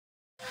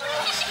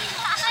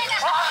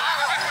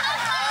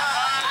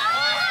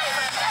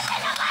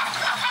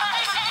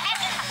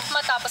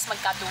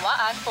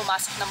nagkatuwaan,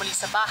 pumasok na muli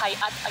sa bahay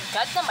at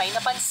agad na may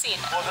napansin.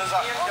 Oh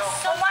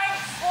my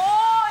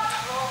God!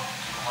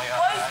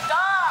 Boy,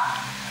 stop!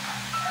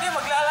 Hindi,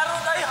 maglalaro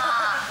tayo.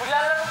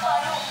 Maglalaro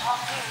tayo.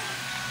 Okay.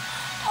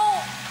 Oh!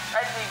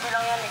 Ay, TV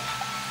lang yan eh.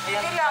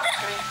 TV lang.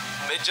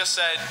 It just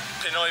said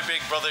Pinoy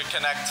Big Brother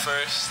Connect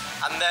first,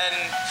 and then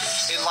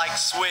it like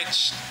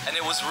switched, and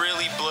it was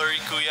really blurry,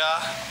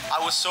 Kuya. I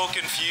was so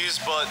confused,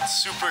 but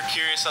super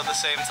curious at the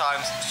same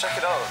time. Check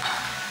it out.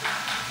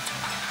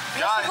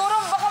 Guys. Siguro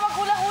baka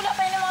maghula-hula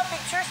tayo ng mga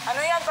pictures. Ano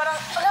yan?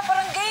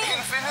 Parang game.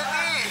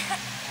 Infinity!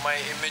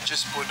 May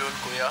images po doon,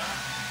 Kuya.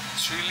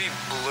 It's really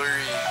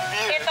blurry.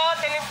 Ito,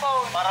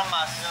 telephone. Parang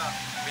mas.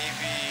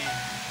 Maybe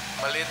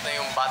maliit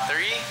na yung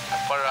battery.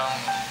 Parang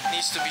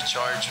needs to be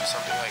charged or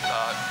something like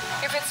that.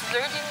 If it's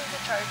blurred, you need to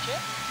charge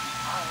it?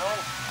 No,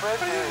 what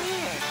do you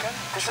mean?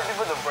 Kasi di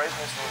ba the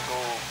brightness will go...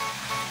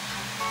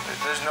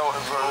 There's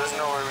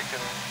nowhere we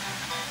can...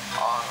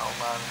 Oh no,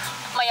 man.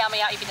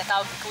 Maya-maya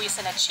ipinatawag ni Kuya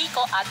sina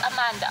Chico at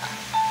Amanda.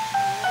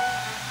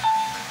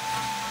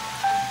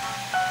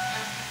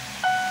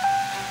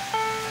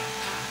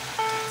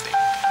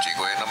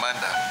 Chico and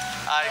Amanda.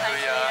 Hi,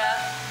 Kuya.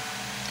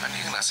 Ano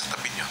yung nasa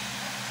tabi niyo?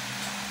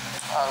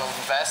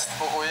 Vest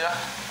po, Kuya.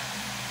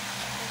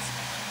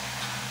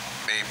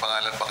 May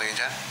pangalan pa kayo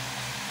dyan?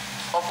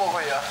 Opo,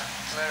 Kuya.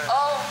 Meron.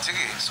 Oh.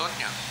 Sige, suot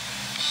niyo.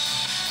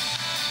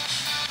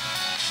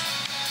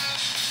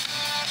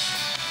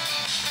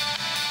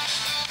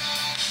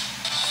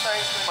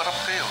 Sorry. Marap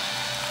kayo.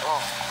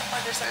 Oh, Oh,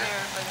 there's a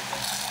mirror.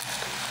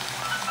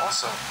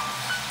 awesome.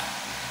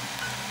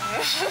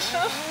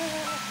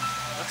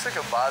 Looks like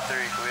a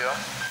battery, Kuya.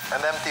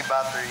 An empty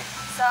battery.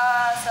 Sa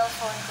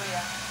cellphone,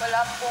 kuya.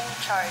 Wala pong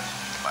charge.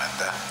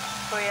 Amanda,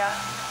 Kuya.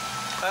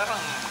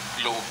 parang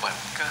low-bat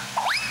ka.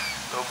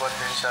 Lobat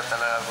din siya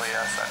talaga, Kuya.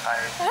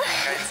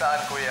 Kahit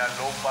saan, Kuya.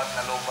 Lobat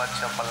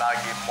siya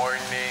palagi.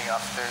 Morning,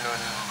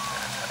 afternoon,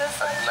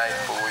 at night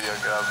po, Kuya.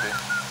 Grabe.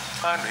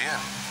 Paano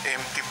yan?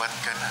 Empty bat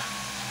ka na.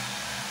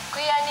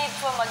 Kuya, need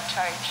po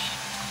mag-charge.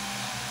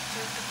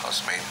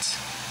 Housemates,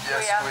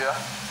 Yes, Kuya. Kuya.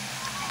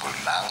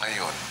 mula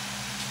ngayon,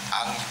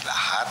 ang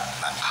lahat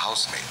ng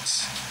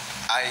housemates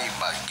ay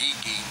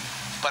magiging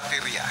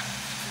baterya.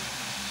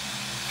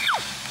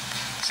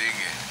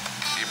 Sige,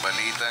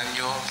 ibalita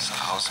nyo sa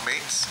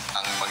housemates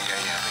ang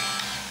mangyayari.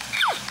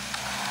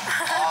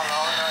 Oh, no,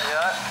 not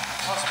yet.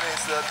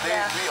 Housemates,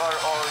 we are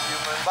all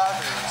human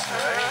batteries,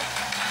 right?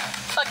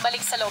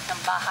 Pagbalik sa loob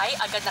ng bahay,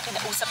 agad na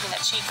kinausap ni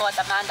Chico at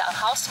Amanda ang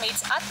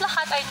housemates at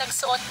lahat ay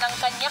nagsuot ng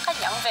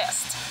kanya-kanyang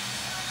vest.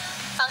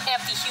 Ang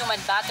empty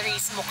human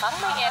batteries mukhang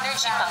may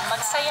energy pang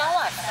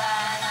magsayawan.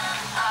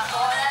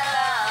 Ako na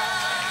lang.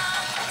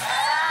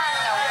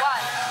 Sana.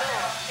 1,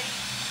 2,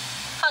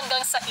 3.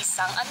 Hanggang sa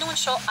isang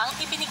anunsyo ang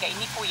ibinigay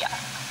ni Kuya.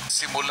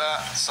 Simula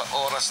sa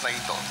oras na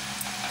ito,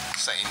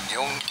 sa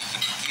inyong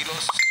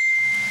ikinikilos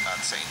at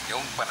sa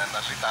inyong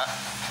pananalita,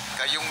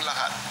 kayong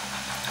lahat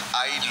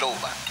ay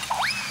lobat.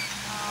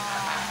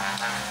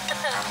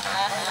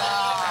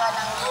 Pilit ka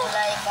ng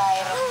gulay,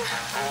 Cairo.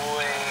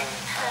 Uy.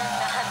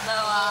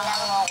 Hinan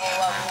mo ko,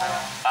 wag mo.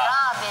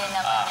 Grabe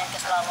naman yan,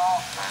 kasama mo.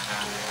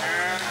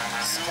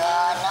 It's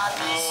gonna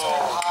be so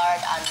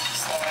hard and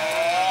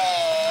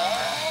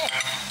sad.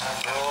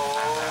 Slow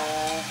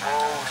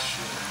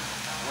motion.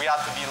 We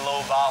have to be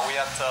low bat. We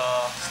have to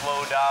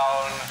slow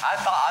down. I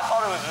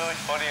thought it was really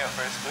funny at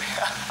first, but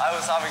I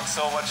was having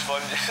so much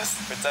fun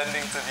just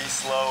pretending to be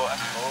slow.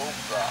 Low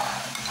bat.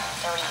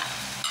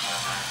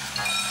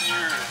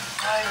 Here,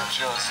 I'm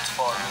just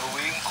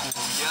following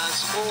Kuya's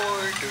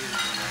order.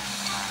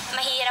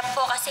 Mahirap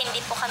po kasi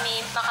hindi po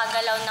kami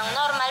makagalaw ng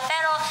normal,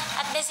 pero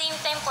at the same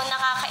time po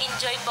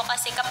nakaka-enjoy po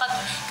kasi kapag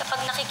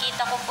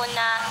nakikita ko po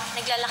na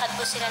naglalakad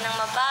po sila ng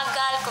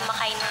mabagal,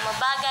 kumakain ng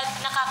mabagal,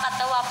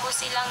 nakakatawa po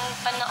silang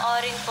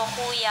panoorin po,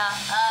 Kuya.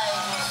 Ay,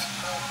 Diyos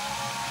ko.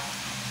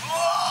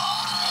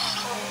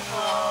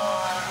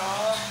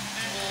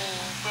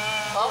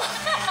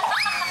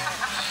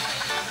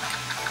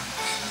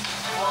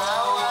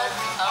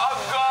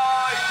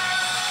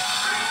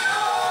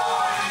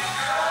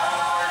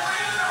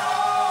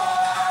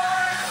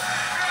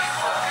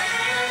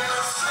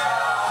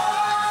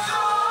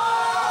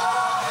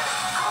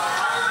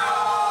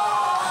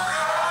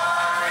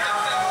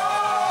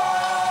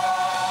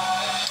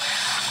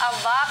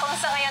 Aba, kung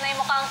sa ngayon ay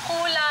mukhang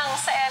kulang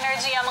sa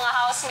energy ang mga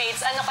housemates,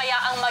 ano kaya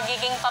ang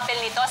magiging papel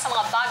nito sa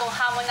mga bagong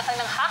hamon na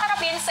kanilang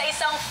haharapin sa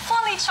isang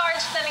fully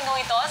charged na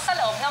linggong ito sa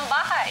loob ng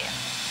bahay?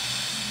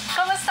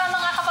 Kumusta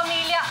mga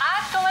kapamilya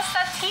at kumusta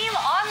Team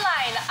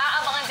Online?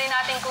 Aabangan din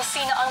natin kung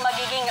sino ang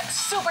magiging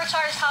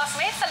supercharged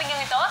housemates sa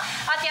linggong ito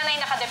at yan ay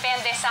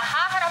nakadepende sa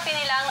haharapin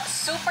nilang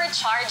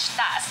supercharged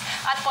task.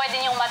 At pwede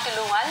niyong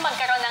matulungan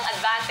magkaroon ng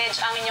advantage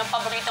ang inyong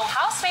paboritong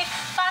housemate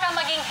para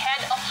maging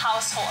head of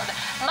household.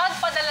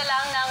 Magpadala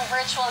lang ng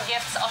virtual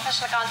gifts sa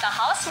official account ng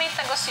housemate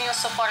na gusto niyong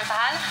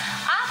suportahan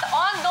at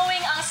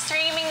ongoing ang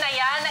streaming na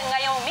yan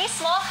ngayong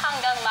mismo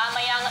hanggang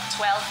mamayang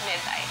 12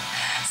 midnight.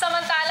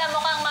 Samantala,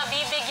 mukhang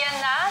mabibigyan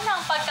na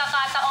ng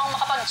pagkakataong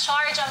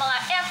mag-charge ang mga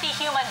empty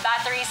human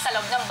batteries sa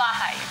loob ng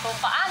bahay. Kung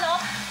paano,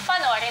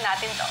 panoorin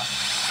natin to.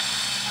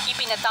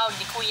 Ipinatawag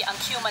ni Kuya ang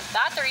human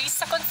batteries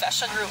sa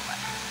confession room.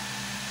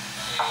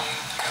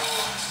 Thank you,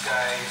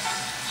 guys.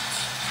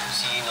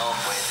 Sino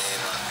pwede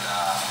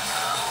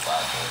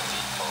magbago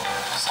dito?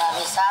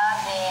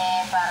 Sabi-sabi,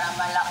 para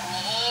malak ni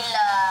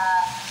Ila.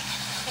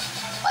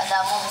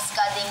 Padamobs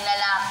ka ding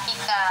lalaki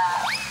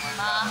ka.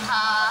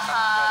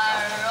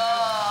 Mahaharo.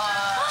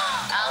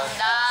 Ang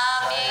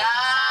dami.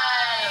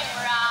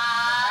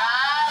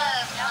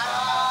 Ralph.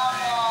 Ano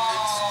mo?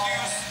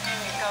 Excuse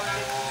me, ikaw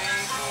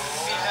dito.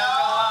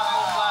 Pinagawa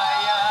mo ba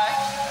yan?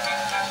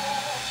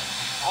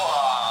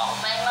 Wow,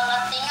 May mga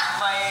tinga.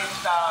 may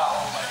tao.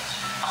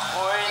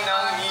 Ako'y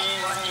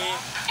nangingi.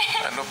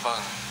 Ano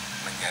bang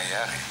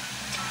nangyayari?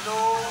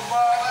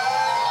 Luma.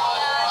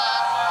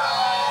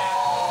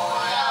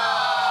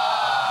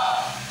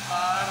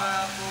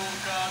 Para po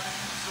kami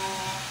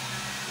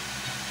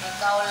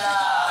Ikaw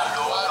lang.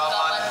 Ano Huwag ka ka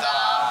man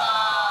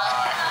mandaman.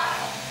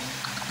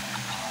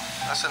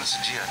 Nasaan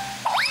si Gian?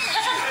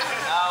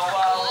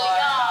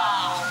 nawawala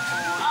ang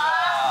pula.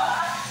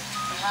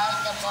 Behind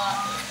the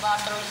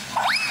battery.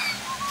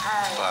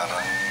 Ay.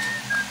 Parang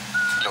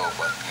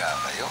lobat nga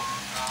kayo.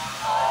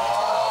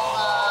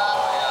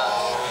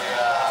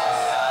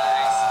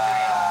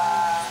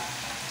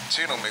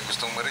 Sino may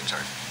gustong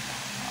ma-recharge?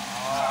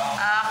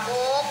 Ako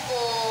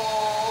po.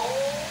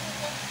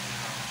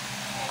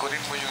 Kunin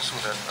mo yung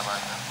sulat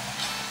naman.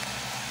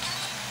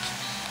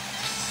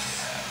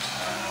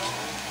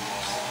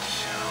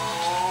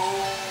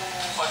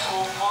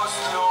 Patupos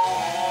loob.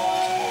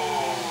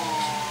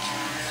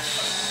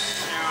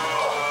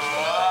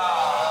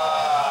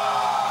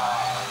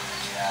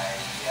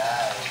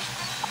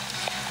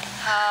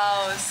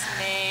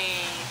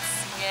 Housemates,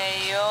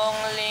 ngayong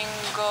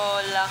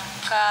linggo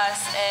lakas,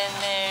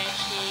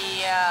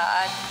 enerhiya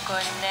at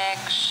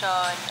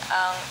connection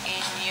ang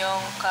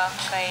inyong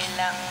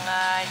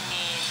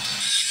kakailanganin.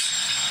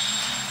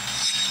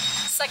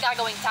 Sa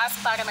gagawing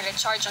task para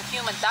ma-recharge ang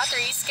human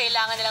batteries,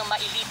 kailangan nilang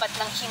mailipat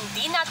ng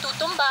hindi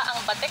natutumba ang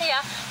baterya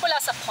mula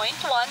sa point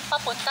 1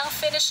 papuntang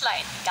finish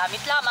line,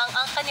 gamit lamang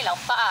ang kanilang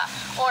paa.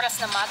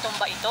 Oras na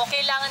matumba ito,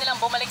 kailangan nilang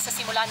bumalik sa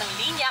simula ng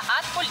linya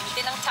at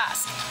ulitin ang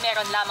task.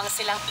 Meron lamang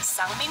silang 1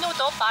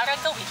 minuto para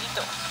gawin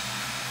ito.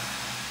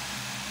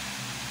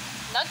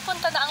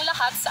 Nagpunta na ang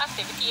lahat sa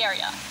activity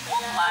area.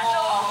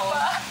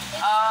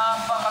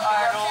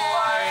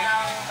 Pakagaruan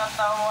ng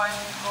katawan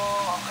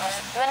ko.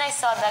 When I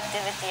saw the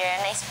activity here,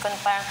 naisip ko na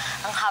parang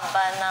ang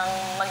haba ng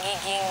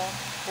magiging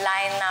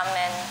line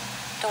namin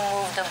to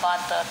move the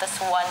bottle. Tapos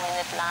 1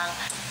 minute lang.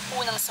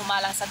 Unang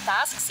sumalang sa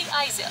task si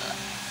Aizel.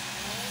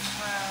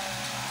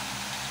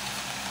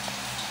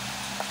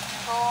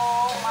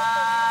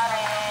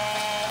 Kumare.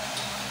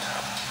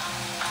 Ang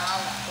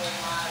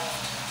nagkumare.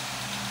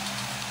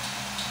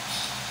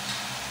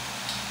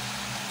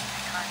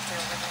 Can't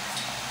deal with it.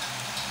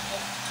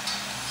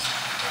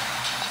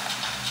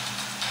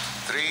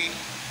 3,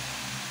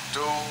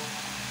 2,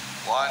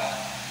 1,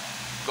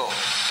 go.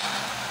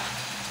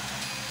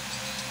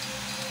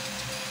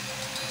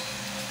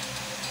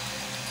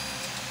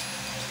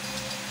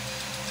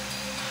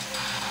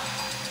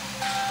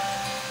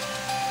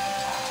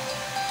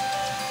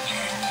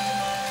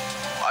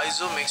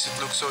 Aizo makes it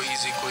look so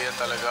easy, kuya,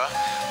 talaga.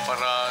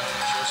 Parang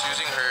she was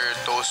using her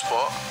toes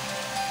po.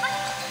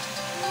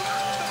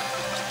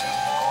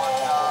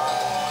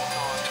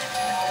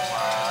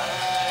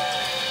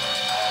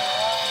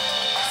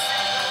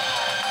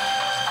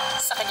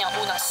 Sa kanyang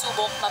unang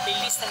subok,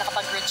 mabilis na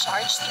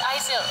nakapag-recharge si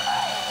Aizel.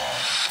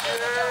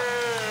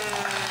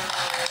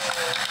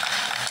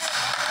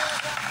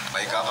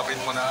 May kakabit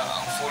mo na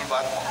ang full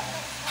bat mo.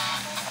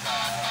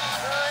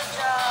 Good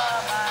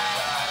job,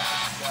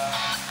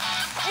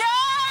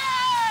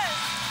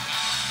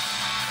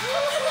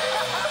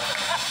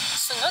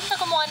 Sunod na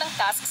gumawa ng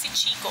task si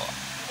Chico.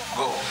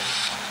 Go.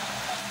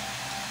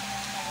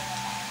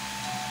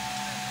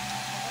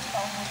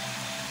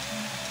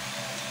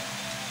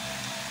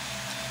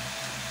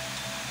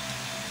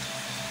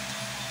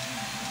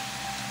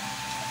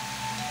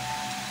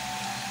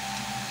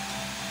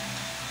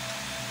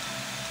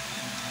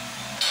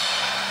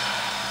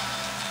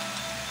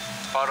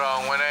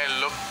 Parang when I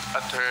look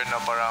at her na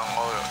parang,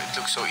 oh, it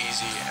looks so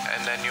easy.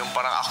 And then yung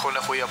parang ako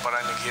na, kuya,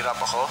 parang naghirap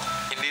ako.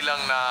 Hindi lang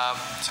na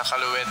sa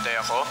kaluwete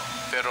ako,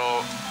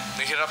 pero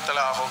naghirap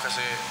talaga ako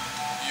kasi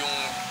yung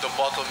the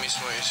bottle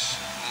mismo is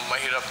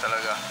mahirap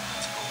talaga.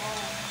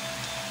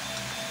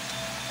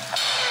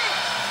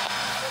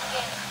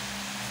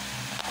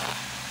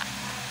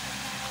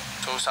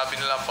 So sabi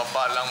nila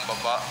baba lang,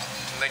 baba.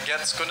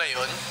 Nag-gets ko na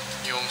yun.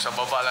 Yung sa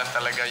baba lang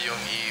talaga yung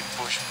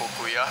i-push po,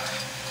 kuya.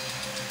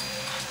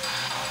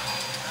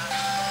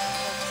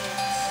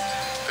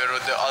 Pero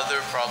the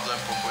other problem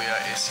po, kuya,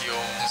 is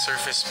yung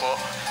surface po.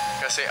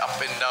 Kasi up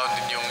and down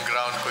din yung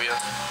ground, kuya.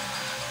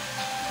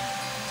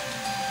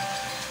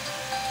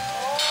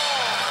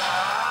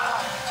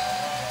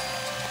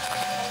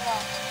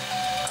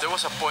 There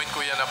was a point,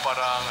 kuya, na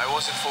parang I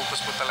wasn't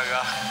focused po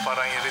talaga.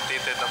 Parang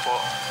irritated na po.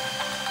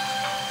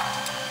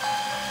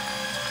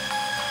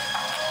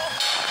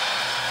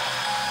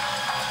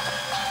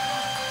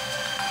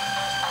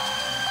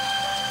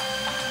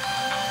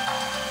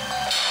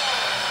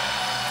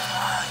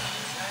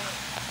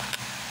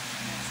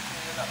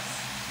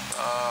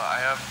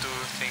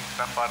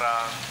 na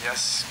parang,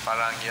 yes,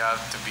 parang you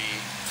have to be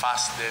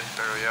fasted,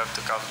 pero you have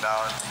to calm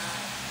down.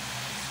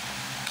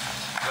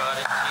 Got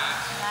it, Chief.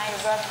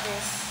 You got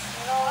this.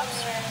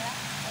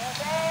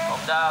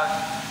 Calm down.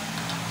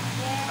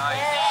 Nice.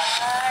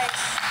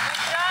 Nice.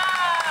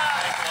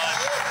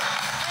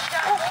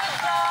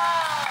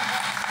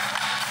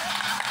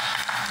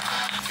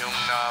 Yung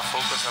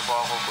na-focus na po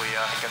ako,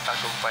 kuya,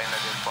 ikatagumpay na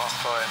din po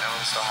ako and I'm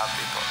so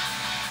happy po.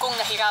 Kung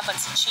nahirapan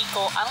si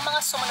Chico, ang mga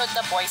sumunod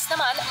na boys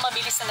naman,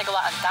 mabilis na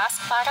nagawa ang task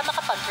para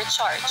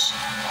makapag-recharge.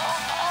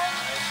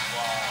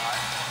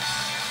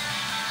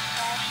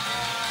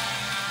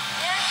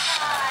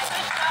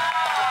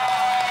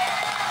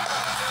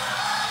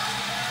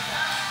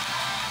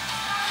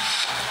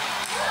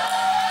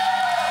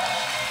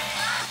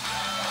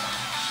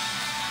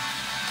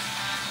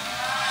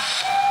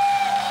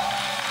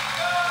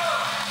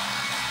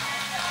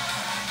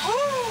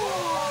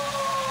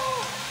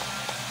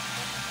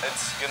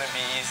 It's gonna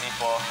be easy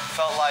po.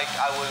 Felt like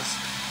I was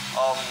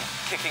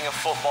kicking a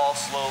football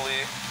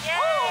slowly.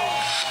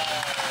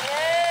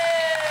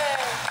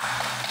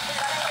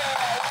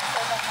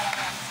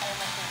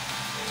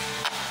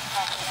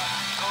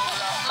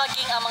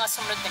 Maging ang mga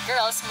sumunod na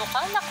girls,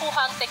 mukhang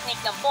nakuha ang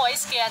technique ng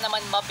boys, kaya naman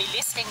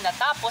mabilis ring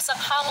natapos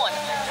ang hamon.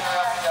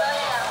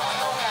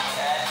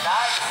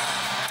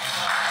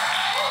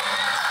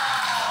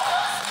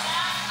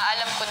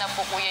 Alam ko na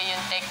po kuya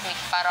yung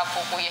technique para po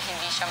kuya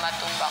hindi siya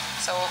matumbak.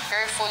 So,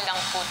 careful lang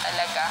po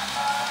talaga.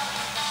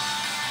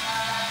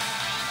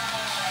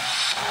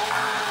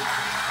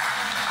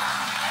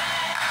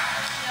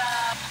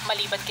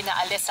 Maliban kina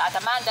Alyssa at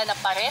Amanda na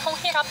parehong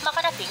hirap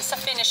makarating sa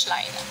finish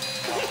line.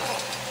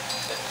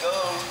 Let's go.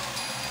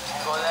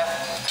 Go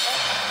left.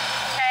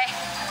 Okay.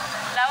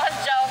 That was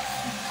joke.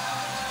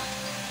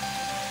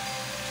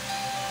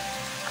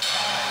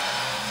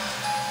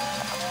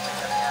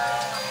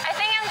 I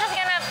think I'm just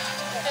gonna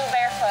do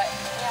barefoot.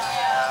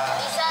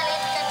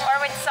 Isalit ka na. Or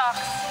with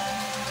socks.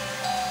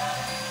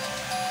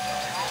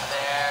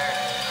 There.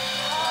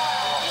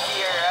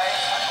 Easier,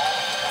 right?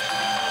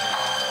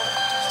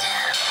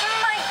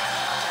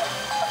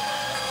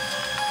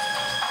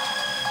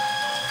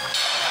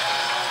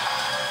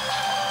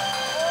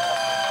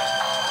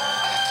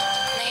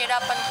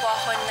 Nahirapan po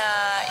ako na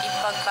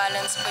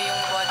ipag-balance ko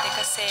yung bote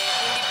kasi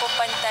hindi po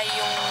pantay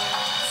yung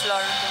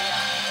floor ko niya.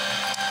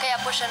 Kaya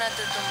po siya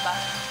natutumba.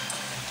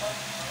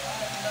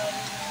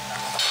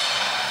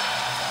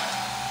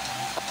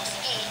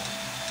 Sige.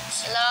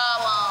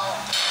 Slamaw.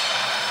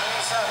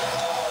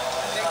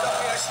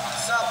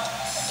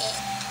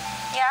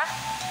 Yeah?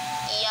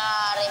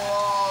 Yeah,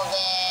 remove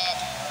it.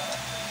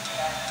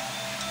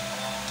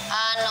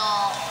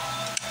 Ano?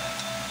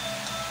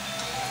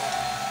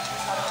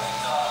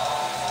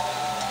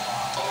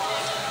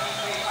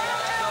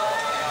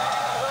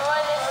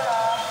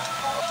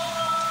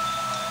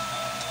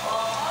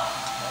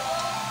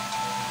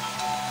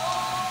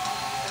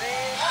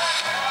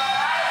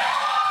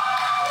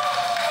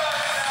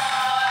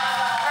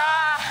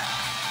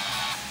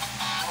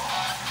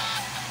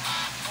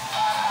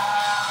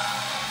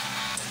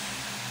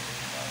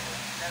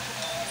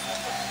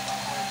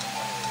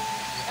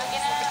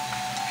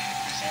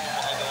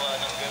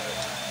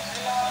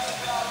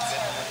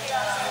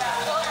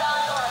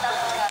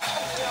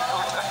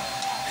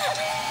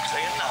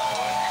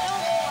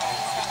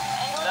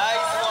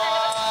 Nice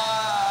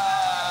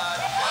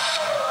one!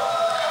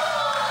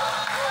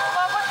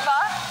 Umabot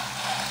ba?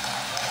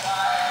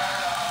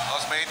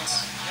 Housemates?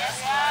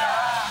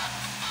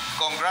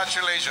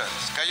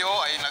 Congratulations! Kayo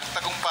ay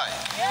nagtagumpay.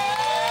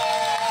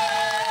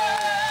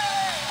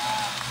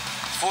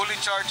 Fully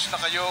charged na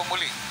kayo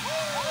muli.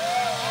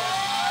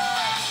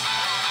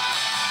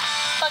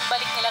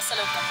 Pagbalik nila sa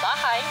loob ng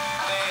bahay,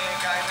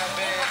 Kain na,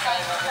 be.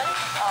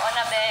 Oo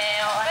na, be.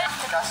 Oo na.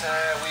 Kasi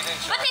we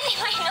didn't Ba't hindi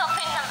mo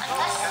inopen naman?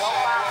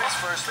 Ladies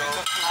first, we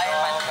took two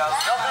dogs.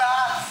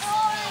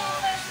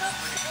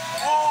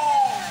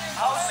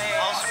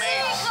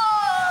 Housemates.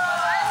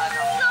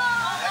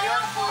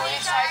 Ngayon fully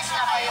charged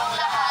na kayong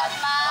lahat.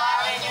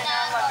 Maaari nyo na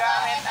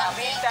magamit ang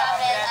big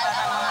tablet at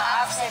ang mga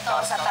apps nito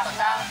sa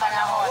takdang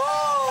panahon.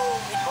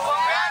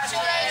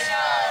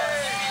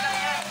 Congratulations!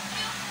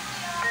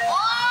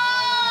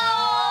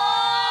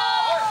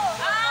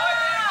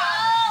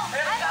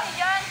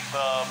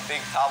 The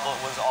big tablet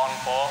was on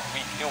po.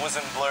 It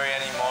wasn't blurry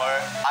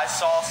anymore. I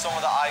saw some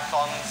of the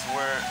icons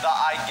that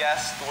I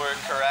guessed were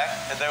correct.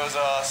 There was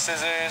a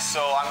scissors,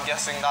 so I'm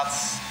guessing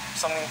that's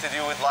something to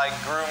do with like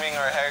grooming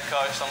or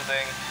haircut or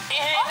something.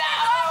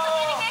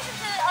 Communication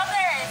to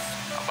others.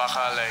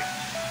 Baka like,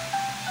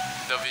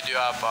 the video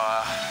app,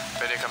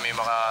 pwede kami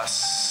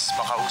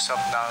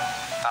makausap ng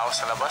tao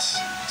sa labas.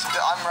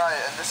 I'm right,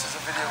 and this is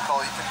a video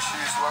call. You can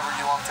choose whoever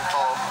you want to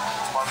call.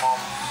 It's my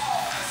mom.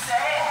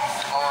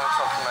 I want to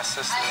talk to my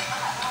sister.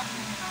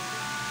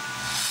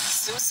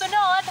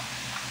 susunod!